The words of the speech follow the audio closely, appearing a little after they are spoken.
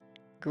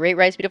Great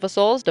Rise, beautiful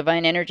souls,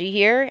 Divine Energy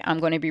here.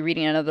 I'm going to be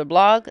reading another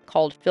blog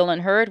called Feel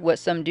Unheard-What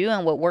Some Do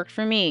and What Worked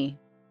for Me.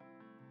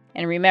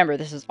 And remember,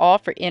 this is all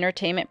for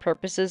entertainment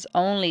purposes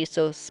only,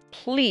 so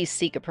please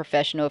seek a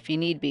professional if you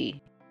need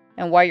be.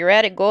 And while you're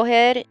at it, go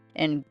ahead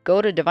and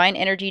go to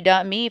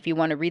divineenergy.me if you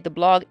want to read the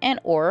blog and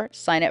or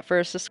sign up for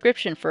a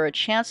subscription for a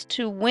chance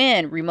to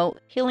win remote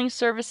healing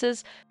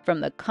services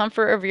from the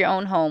comfort of your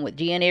own home with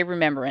DNA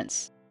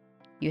Remembrance.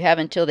 You have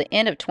until the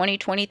end of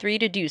 2023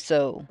 to do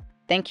so.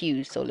 Thank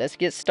you. So let's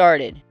get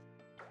started.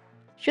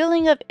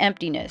 Feeling of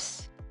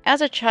emptiness.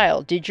 As a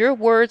child, did your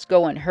words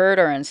go unheard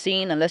or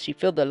unseen unless you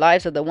filled the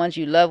lives of the ones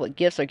you love with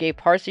gifts or gave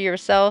parts of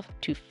yourself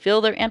to fill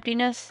their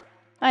emptiness?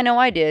 I know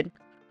I did,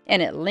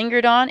 and it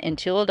lingered on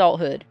until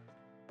adulthood.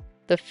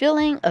 The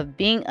feeling of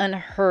being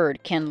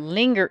unheard can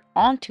linger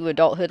onto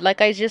adulthood,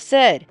 like I just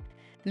said,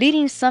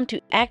 leading some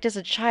to act as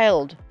a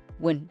child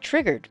when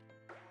triggered.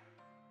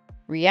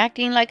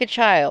 Reacting like a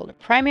child.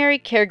 Primary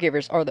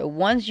caregivers are the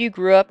ones you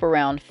grew up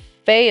around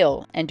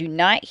fail and do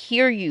not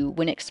hear you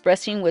when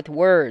expressing with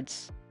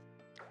words.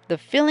 The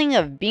feeling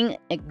of being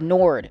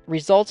ignored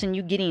results in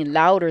you getting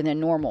louder than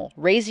normal,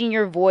 raising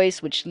your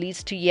voice, which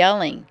leads to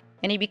yelling,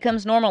 and it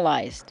becomes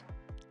normalized.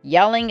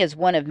 Yelling is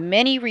one of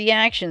many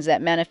reactions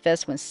that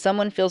manifest when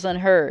someone feels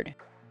unheard.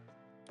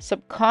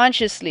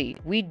 Subconsciously,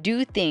 we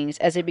do things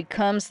as it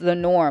becomes the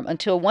norm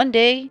until one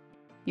day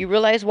you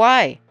realize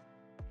why.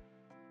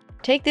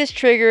 Take this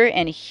trigger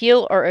and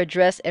heal or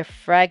address a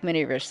fragment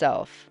of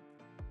yourself.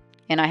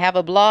 And I have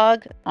a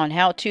blog on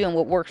how to and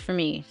what worked for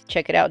me.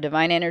 Check it out,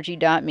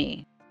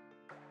 divineenergy.me.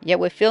 Yet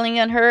with feeling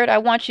unheard, I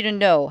want you to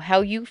know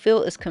how you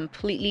feel is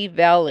completely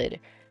valid.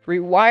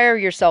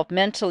 Rewire yourself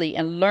mentally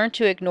and learn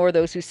to ignore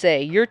those who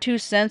say, you're too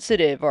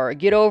sensitive or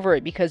get over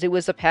it because it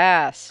was the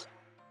past.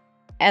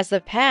 As the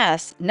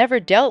past never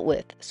dealt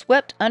with,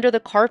 swept under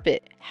the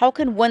carpet, how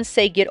can one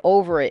say get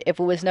over it if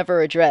it was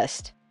never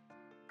addressed?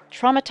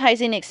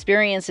 Traumatizing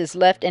experiences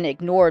left and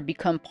ignored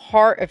become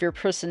part of your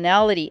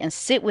personality and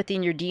sit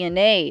within your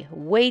DNA,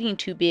 waiting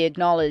to be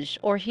acknowledged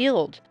or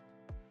healed.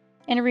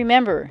 And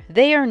remember,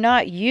 they are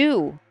not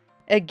you.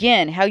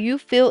 Again, how you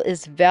feel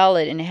is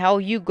valid and how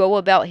you go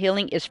about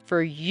healing is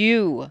for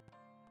you.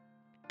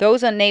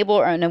 Those unable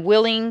or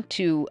unwilling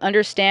to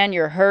understand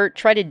your hurt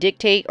try to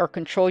dictate or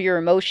control your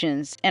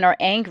emotions and are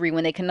angry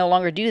when they can no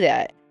longer do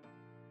that.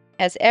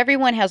 As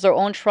everyone has their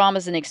own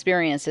traumas and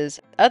experiences,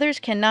 others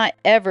cannot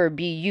ever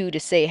be you to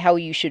say how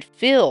you should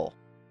feel.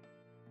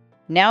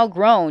 Now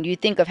grown, you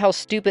think of how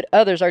stupid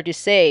others are to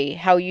say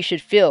how you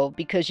should feel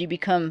because you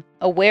become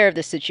aware of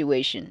the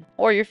situation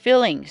or your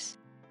feelings.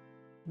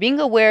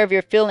 Being aware of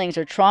your feelings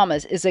or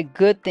traumas is a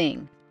good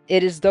thing.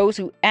 It is those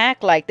who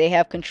act like they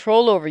have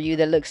control over you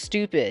that look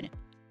stupid.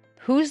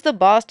 Who's the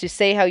boss to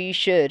say how you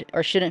should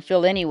or shouldn't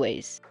feel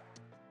anyways?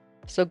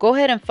 So go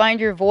ahead and find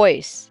your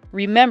voice.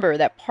 Remember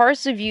that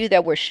parts of you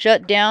that were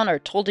shut down or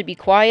told to be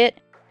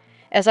quiet.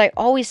 As I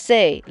always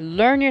say,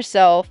 learn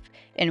yourself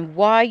and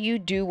why you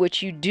do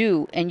what you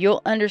do, and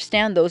you'll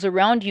understand those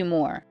around you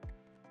more.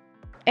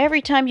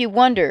 Every time you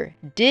wonder,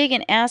 dig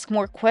and ask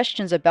more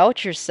questions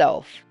about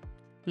yourself.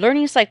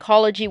 Learning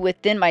psychology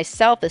within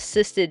myself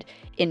assisted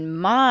in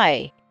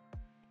my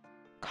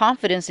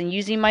confidence in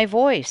using my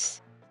voice.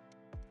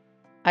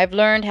 I've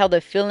learned how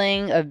the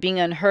feeling of being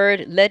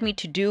unheard led me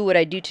to do what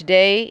I do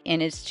today,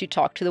 and it's to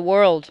talk to the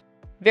world.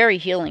 Very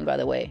healing, by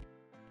the way.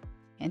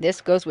 And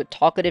this goes with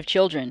talkative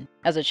children.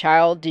 As a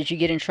child, did you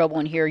get in trouble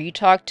and hear you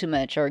talk too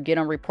much or get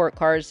on report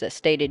cards that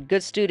stated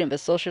good student but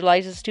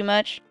socializes too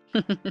much?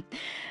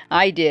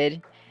 I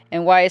did.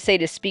 And why I say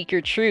to speak your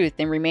truth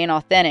and remain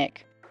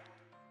authentic.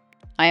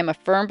 I am a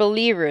firm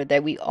believer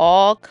that we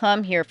all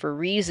come here for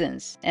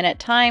reasons, and at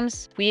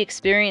times we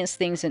experience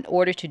things in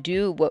order to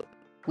do what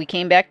we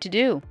came back to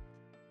do.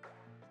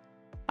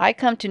 I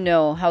come to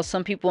know how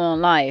some people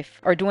in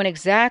life are doing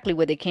exactly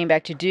what they came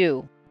back to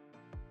do.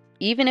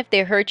 Even if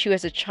they hurt you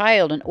as a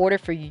child, in order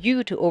for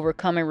you to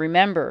overcome and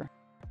remember,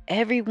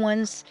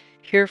 everyone's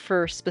here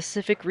for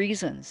specific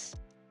reasons.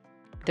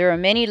 There are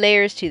many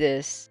layers to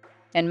this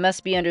and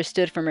must be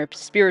understood from a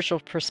spiritual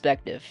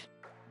perspective,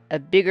 a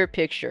bigger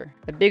picture,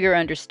 a bigger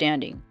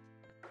understanding.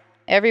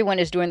 Everyone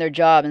is doing their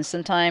job, and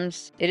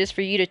sometimes it is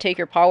for you to take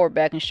your power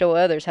back and show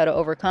others how to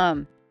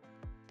overcome.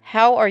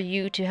 How are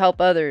you to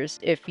help others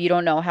if you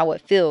don't know how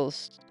it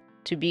feels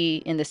to be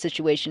in the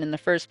situation in the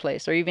first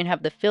place, or even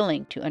have the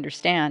feeling to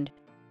understand?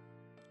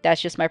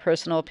 That's just my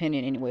personal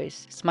opinion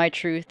anyways. It's my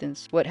truth and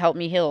it's what helped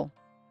me heal.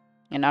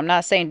 And I'm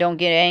not saying don't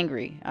get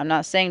angry. I'm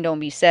not saying don't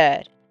be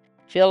sad.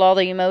 Feel all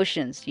the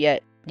emotions,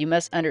 yet you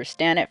must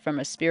understand it from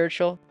a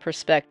spiritual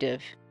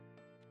perspective.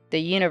 The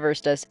universe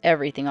does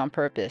everything on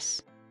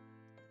purpose.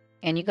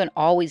 And you can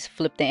always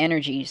flip the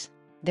energies.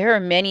 There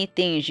are many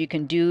things you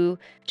can do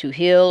to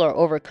heal or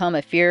overcome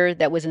a fear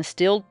that was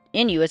instilled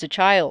in you as a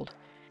child.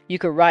 You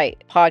could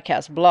write,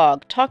 podcast,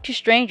 blog, talk to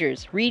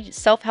strangers, read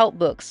self-help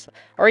books,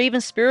 or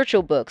even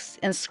spiritual books,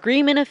 and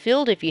scream in a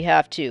field if you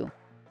have to.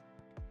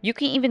 You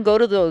can even go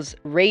to those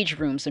rage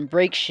rooms and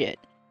break shit.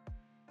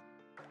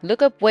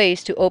 Look up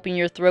ways to open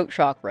your throat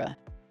chakra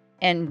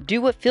and do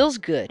what feels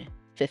good.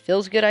 If it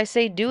feels good, I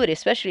say do it,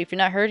 especially if you're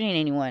not hurting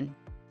anyone.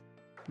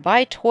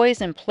 Buy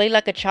toys and play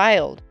like a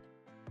child.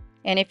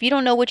 And if you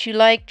don't know what you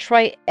like,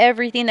 try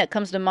everything that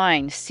comes to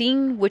mind.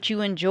 Sing what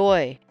you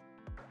enjoy.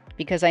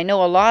 Because I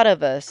know a lot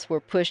of us were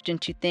pushed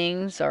into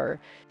things or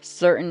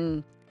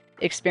certain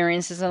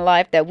experiences in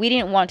life that we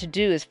didn't want to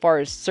do, as far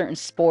as certain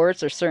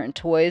sports or certain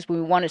toys.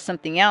 We wanted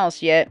something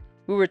else, yet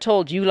we were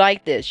told, you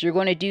like this, you're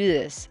going to do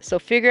this. So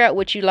figure out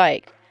what you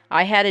like.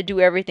 I had to do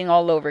everything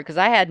all over because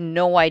I had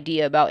no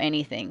idea about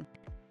anything.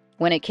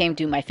 When it came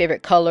to my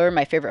favorite color,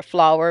 my favorite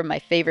flower, my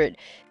favorite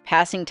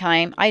passing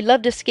time, I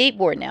love to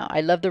skateboard now.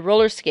 I love to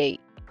roller skate.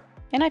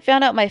 And I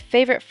found out my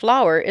favorite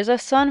flower is a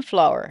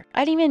sunflower.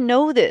 I didn't even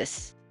know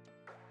this,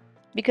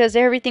 because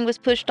everything was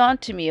pushed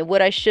onto me of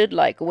what I should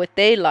like or what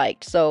they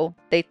liked, so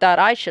they thought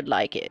I should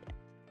like it.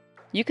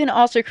 You can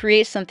also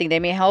create something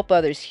that may help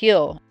others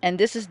heal, and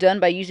this is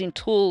done by using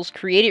tools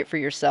created for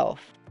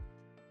yourself.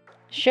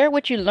 Share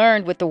what you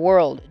learned with the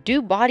world.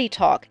 Do body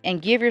talk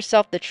and give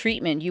yourself the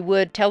treatment you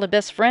would tell a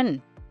best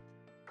friend.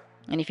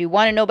 And if you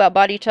want to know about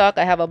body talk,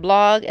 I have a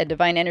blog at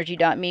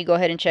divineenergy.me. Go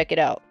ahead and check it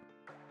out.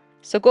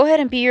 So go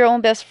ahead and be your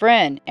own best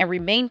friend and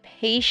remain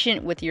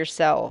patient with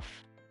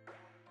yourself.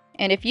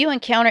 And if you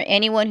encounter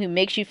anyone who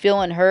makes you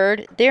feel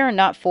unheard, they are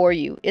not for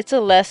you. It's a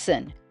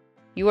lesson.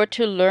 You are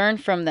to learn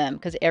from them,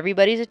 because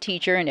everybody's a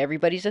teacher and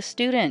everybody's a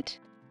student.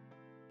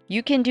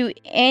 You can do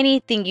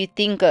anything you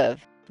think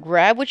of.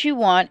 Grab what you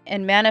want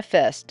and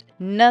manifest.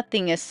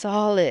 Nothing is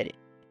solid.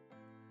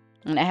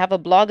 And I have a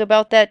blog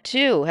about that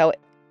too, how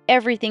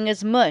everything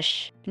is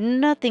mush.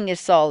 Nothing is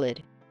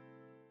solid.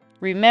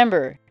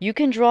 Remember, you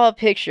can draw a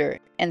picture,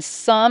 and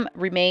some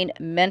remain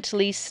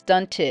mentally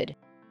stunted.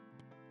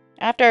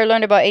 After I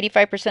learned about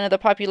 85% of the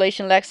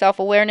population lacks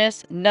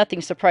self-awareness,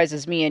 nothing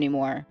surprises me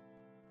anymore.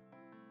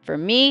 For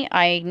me,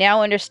 I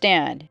now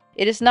understand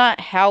it is not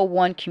how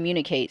one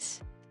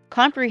communicates.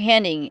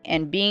 Comprehending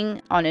and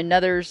being on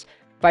another's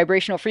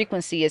vibrational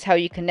frequency is how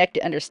you connect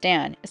to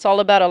understand. It's all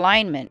about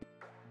alignment.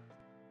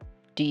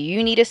 Do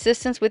you need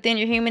assistance within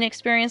your human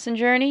experience and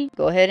journey?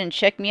 Go ahead and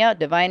check me out,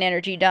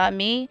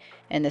 divineenergy.me,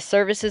 and the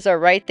services are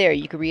right there.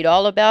 You can read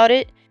all about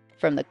it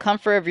from the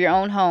comfort of your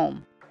own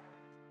home.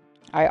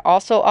 I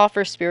also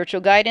offer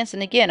spiritual guidance,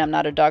 and again, I'm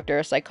not a doctor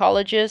or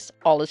psychologist.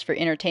 All is for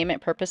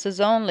entertainment purposes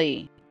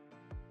only.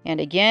 And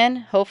again,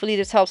 hopefully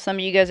this helps some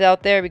of you guys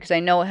out there, because I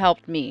know it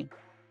helped me.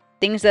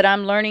 Things that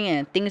I'm learning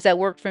and things that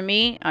work for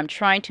me, I'm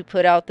trying to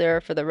put out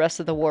there for the rest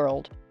of the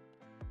world.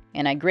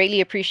 And I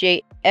greatly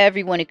appreciate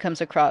everyone who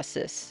comes across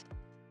this.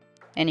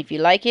 And if you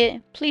like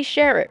it, please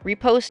share it,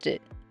 repost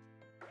it.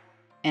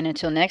 And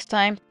until next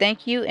time,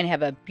 thank you and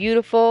have a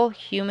beautiful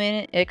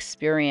human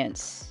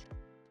experience.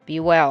 Be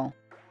well.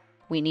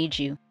 We need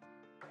you.